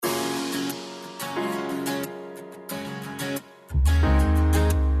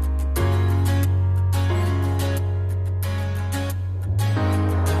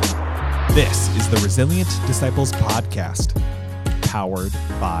This is the Resilient Disciples Podcast, powered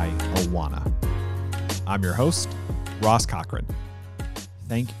by Awana. I'm your host, Ross Cochran.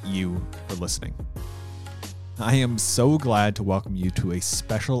 Thank you for listening. I am so glad to welcome you to a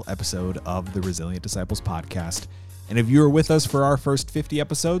special episode of the Resilient Disciples Podcast. And if you are with us for our first 50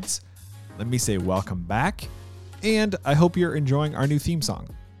 episodes, let me say welcome back, and I hope you're enjoying our new theme song.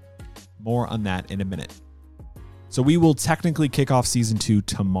 More on that in a minute. So we will technically kick off season 2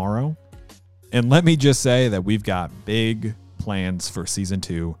 tomorrow. And let me just say that we've got big plans for season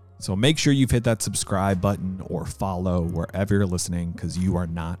 2. So make sure you've hit that subscribe button or follow wherever you're listening, because you are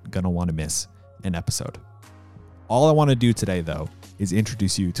not going to want to miss an episode. All I want to do today, though, is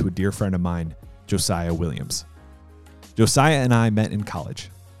introduce you to a dear friend of mine, Josiah Williams. Josiah and I met in college.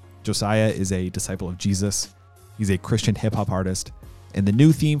 Josiah is a disciple of Jesus. He's a Christian hip-hop artist. And the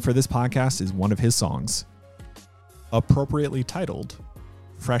new theme for this podcast is one of his songs, appropriately titled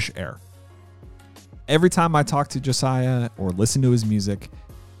Fresh Air. Every time I talk to Josiah or listen to his music,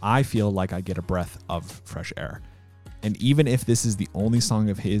 I feel like I get a breath of fresh air. And even if this is the only song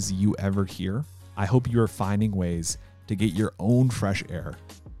of his you ever hear, I hope you are finding ways to get your own fresh air,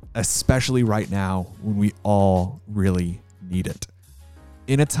 especially right now when we all really need it.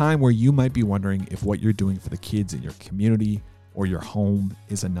 In a time where you might be wondering if what you're doing for the kids in your community or your home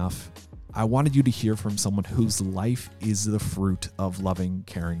is enough, I wanted you to hear from someone whose life is the fruit of loving,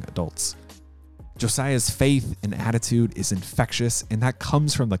 caring adults. Josiah's faith and attitude is infectious, and that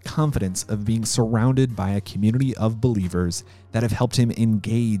comes from the confidence of being surrounded by a community of believers that have helped him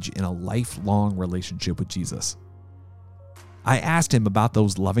engage in a lifelong relationship with Jesus. I asked him about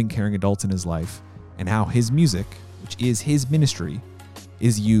those loving, caring adults in his life and how his music, which is his ministry,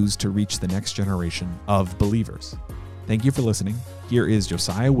 is used to reach the next generation of believers. Thank you for listening. Here is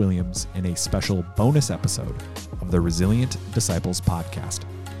Josiah Williams in a special bonus episode of the Resilient Disciples Podcast.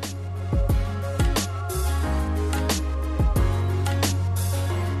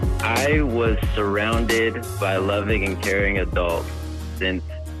 I was surrounded by loving and caring adults since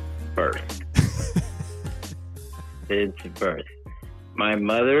birth. My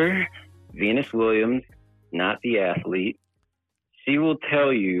mother, Venus Williams, not the athlete, she will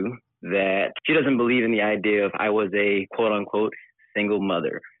tell you that she doesn't believe in the idea of I was a quote-unquote single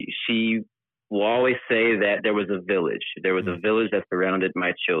mother. She will always say that there was a village. There was a village that surrounded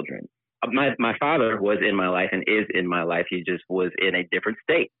my children. My father was in my life and is in my life. He just was in a different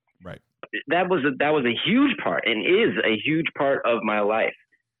state. Right. That was a huge part and is a huge part of my life,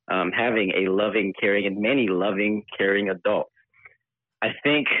 having a loving, caring, and many loving, caring adults. I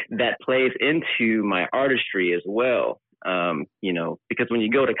think that plays into my artistry as well, because when you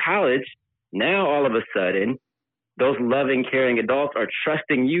go to college, now all of a sudden, those loving, caring adults are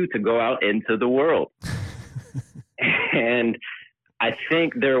trusting you to go out into the world. And I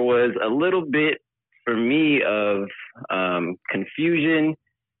think there was a little bit for me of confusion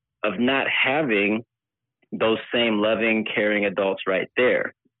of not having those same loving, caring adults right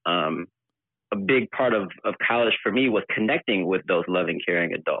there. A big part of college for me was connecting with those loving,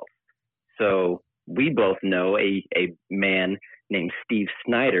 caring adults. So we both know a man named Steve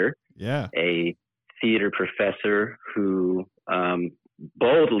Snyder, a theater professor who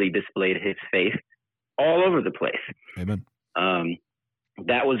boldly displayed his faith all over the place. Amen.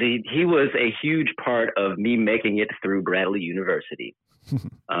 He was a huge part of me making it through Bradley University.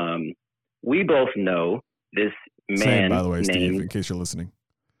 We both know this man. Same, by the way, Steve, in case you're listening.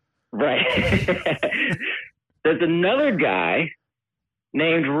 Right. There's another guy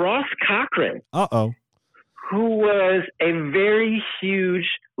named Ross Cochran. Who was a very huge,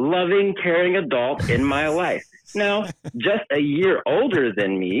 loving, caring adult in my life. Now, just a year older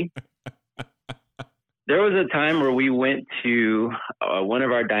than me, there was a time where we went to one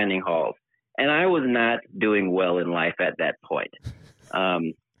of our dining halls, and I was not doing well in life at that point.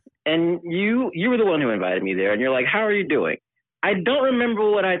 And you were the one who invited me there, and you're like, how are you doing? I don't remember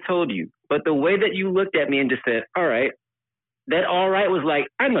what I told you, but the way that you looked at me and just said, all right, that all right was like,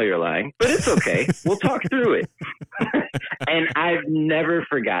 I know you're lying, but it's okay. We'll talk through it. And I've never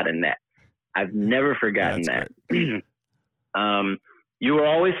forgotten that. You were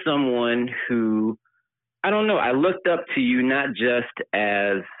always someone who, I don't know, I looked up to you not just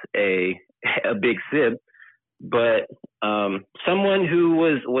as a big sib, but someone who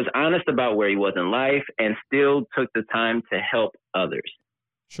was honest about where he was in life and still took the time to help others.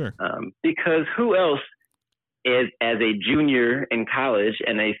 Sure. Because who else is, as a junior in college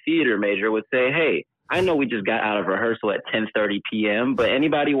and a theater major, would say, hey, I know we just got out of rehearsal at 10:30 p.m., but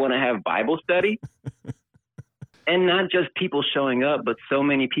anybody want to have Bible study? And not just people showing up, but so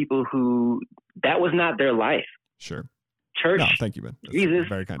many people who that was not their life. Sure. Church, no, thank you, man. That's Jesus,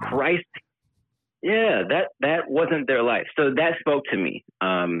 very kind Christ, Yeah, that wasn't their life. So that spoke to me.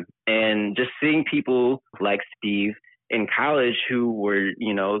 And just seeing people like Steve in college who were,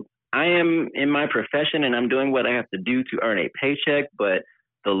 I am in my profession and I'm doing what I have to do to earn a paycheck, but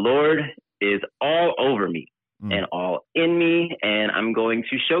the Lord is all over me and all in me, and I'm going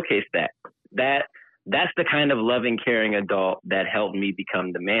to showcase that. That's the kind of loving, caring adult that helped me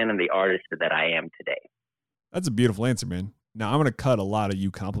become the man and the artist that I am today. That's a beautiful answer, man. Now, I'm going to cut a lot of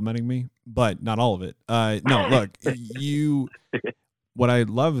you complimenting me, but not all of it. No, look, what I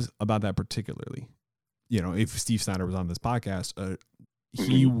love about that particularly, if Steve Snyder was on this podcast,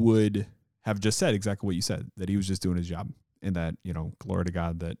 he would have just said exactly what you said, that he was just doing his job and that, glory to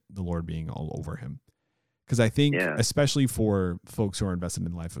God, that the Lord being all over him. Because I think, especially for folks who are invested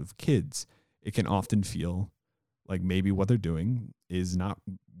in the life of kids, it can often feel like maybe what they're doing is not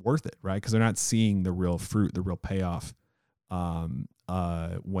worth it, right? Because they're not seeing the real fruit, the real payoff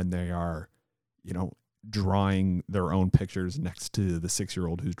when they are, drawing their own pictures next to the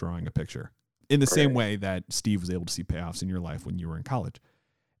 6-year-old who's drawing a picture. In the same way that Steve was able to see payoffs in your life when you were in college.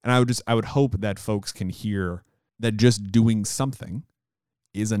 And I would hope that folks can hear that just doing something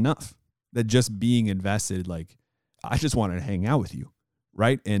is enough. That just being invested, like, I just wanted to hang out with you,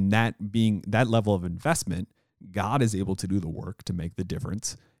 right? And that being that level of investment, God is able to do the work to make the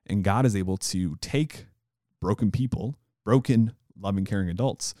difference. And God is able to take broken people, broken, loving, caring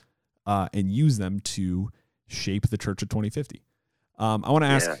adults, and use them to shape the church of 2050. I want to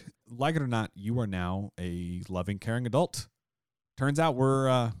ask, like it or not, you are now a loving, caring adult. Turns out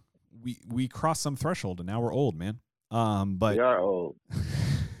we crossed some threshold and now we're old, man. But we are old.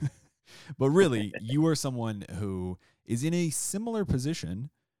 But really, you are someone who is in a similar position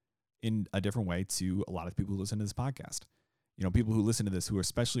in a different way to a lot of people who listen to this podcast. People who listen to this who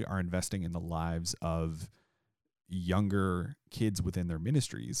especially are investing in the lives of younger kids within their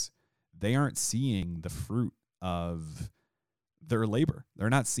ministries. They aren't seeing the fruit of their labor. They're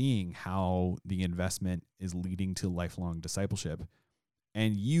not seeing how the investment is leading to lifelong discipleship.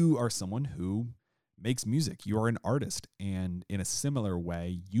 And you are someone who makes music. You are an artist. And in a similar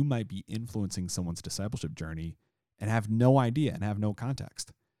way, you might be influencing someone's discipleship journey and have no idea and have no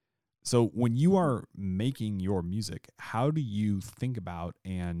context. So when you are making your music, how do you think about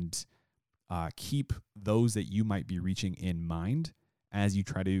and keep those that you might be reaching in mind as you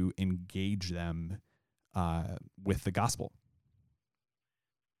try to engage them with the gospel?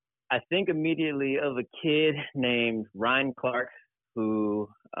 I think immediately of a kid named Ryan Clark, who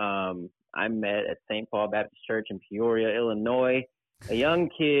I met at St. Paul Baptist Church in Peoria, Illinois. A young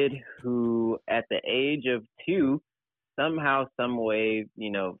kid who, at the age of 2, somehow, some way,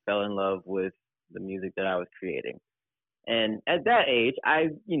 fell in love with the music that I was creating. And at that age,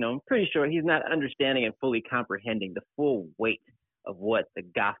 I'm pretty sure he's not understanding and fully comprehending the full weight of what the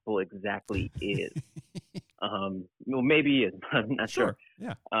gospel exactly is. Well, maybe he is, I'm not sure.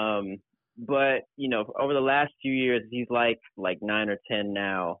 Yeah. But, over the last few years, he's like 9 or 10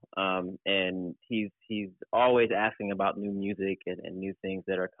 now. And he's always asking about new music and new things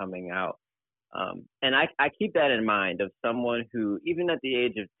that are coming out. And I keep that in mind of someone who, even at the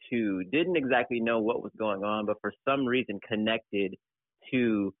age of 2, didn't exactly know what was going on, but for some reason connected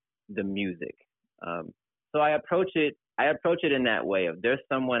to the music. So I approach it in that way of there's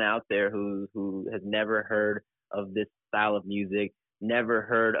someone out there who has never heard of this style of music, never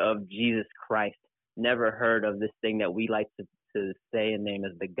heard of Jesus Christ, never heard of this thing that we like to say and name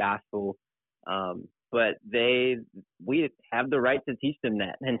as the gospel. But we have the right to teach them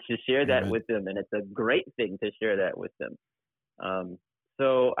that and to share that with them. And it's a great thing to share that with them.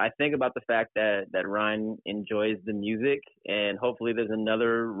 So I think about the fact that Ryan enjoys the music, and hopefully there's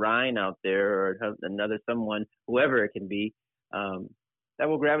another Ryan out there or another someone, whoever it can be, that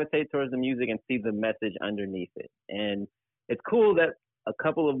will gravitate towards the music and see the message underneath it. And it's cool that a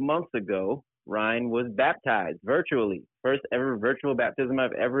couple of months ago, Ryan was baptized virtually. First ever virtual baptism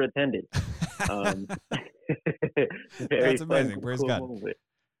I've ever attended. That's amazing. Praise God. Moment.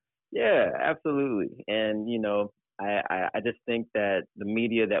 Yeah, absolutely. And, I just think that the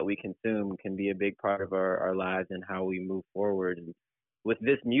media that we consume can be a big part of our lives and how we move forward. And with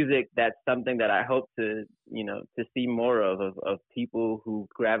this music, that's something that I hope to see more of people who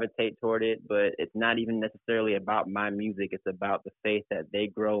gravitate toward it. But it's not even necessarily about my music. It's about the faith that they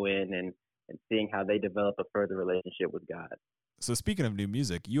grow in and seeing how they develop a further relationship with God. So speaking of new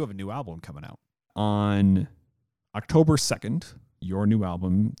music, you have a new album coming out. On October 2nd, your new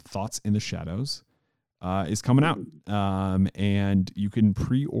album, Thoughts in the Shadows, is coming out. And you can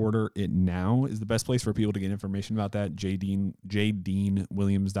pre-order it now. Is the best place for people to get information about that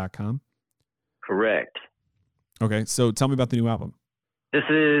jdeanwilliams.com? Correct. Okay, so tell me about the new album. This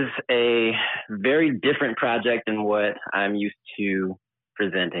is a very different project than what I'm used to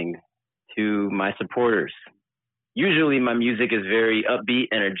presenting to my supporters. Usually my music is very upbeat,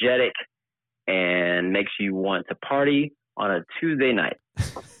 energetic, and makes you want to party on a Tuesday night.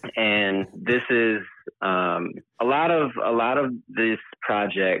 And this is a lot of this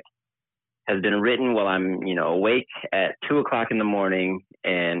project has been written while I'm, awake at 2:00 in the morning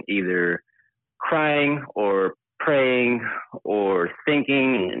and either crying or praying or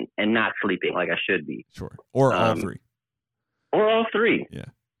thinking and not sleeping like I should be. Sure. Or all three. Or all three. Yeah.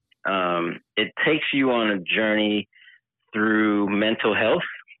 It takes you on a journey through mental health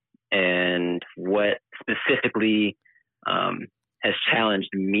and what specifically has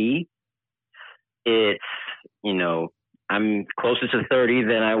challenged me. It's, I'm closer to 30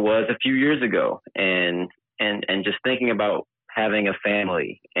 than I was a few years ago. And just thinking about having a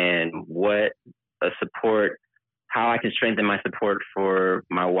family and what a support, how I can strengthen my support for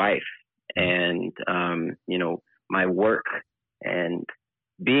my wife and, my work and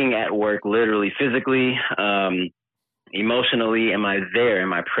being at work, literally, physically, emotionally. Am I there?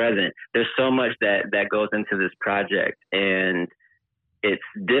 Am I present? There's so much that goes into this project, and it's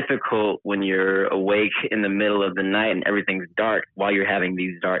difficult when you're awake in the middle of the night and everything's dark while you're having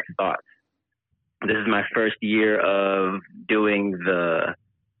these dark thoughts. This is my first year of doing the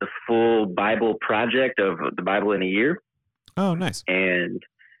full Bible project of the Bible in a year. Oh, nice. And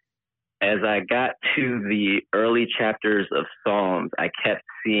as I got to the early chapters of Psalms, I kept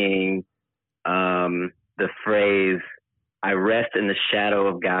seeing the phrase, "I rest in the shadow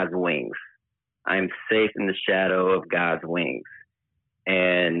of God's wings. I'm safe in the shadow of God's wings."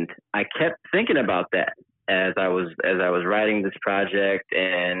 And I kept thinking about that as I was writing this project,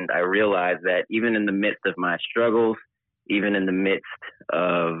 and I realized that even in the midst of my struggles, even in the midst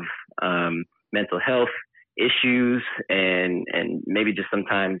of mental health issues and maybe just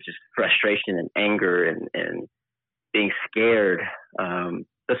sometimes just frustration and anger and being scared,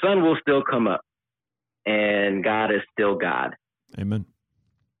 the sun will still come up, and God is still God. Amen.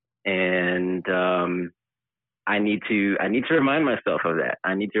 And I need to remind myself of that.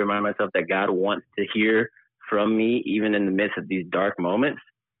 I need to remind myself that God wants to hear from me even in the midst of these dark moments,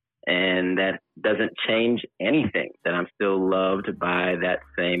 and that doesn't change anything, that I'm still loved by that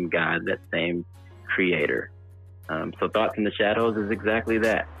same God, that same Creator. So Thoughts in the Shadows is exactly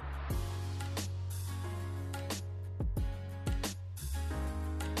that.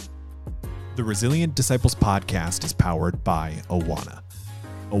 The Resilient Disciples podcast is powered by Awana.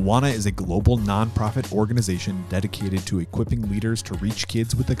 Awana is a global nonprofit organization dedicated to equipping leaders to reach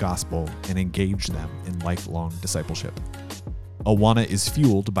kids with the gospel and engage them in lifelong discipleship. Awana is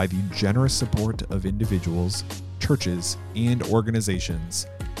fueled by the generous support of individuals, churches, and organizations,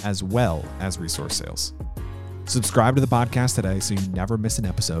 as well as resource sales. Subscribe to the podcast today so you never miss an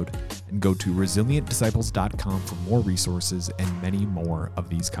episode, and go to resilientdisciples.com for more resources and many more of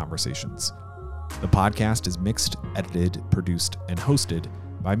these conversations. The podcast is mixed, edited, produced, and hosted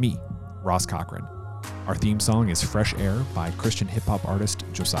by me, Ross Cochran. Our theme song is Fresh Air by Christian hip-hop artist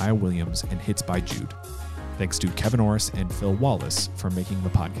Josiah Williams and Hits by Jude. Thanks to Kevin Orris and Phil Wallace for making the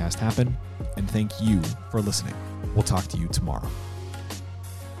podcast happen, and thank you for listening. We'll talk to you tomorrow.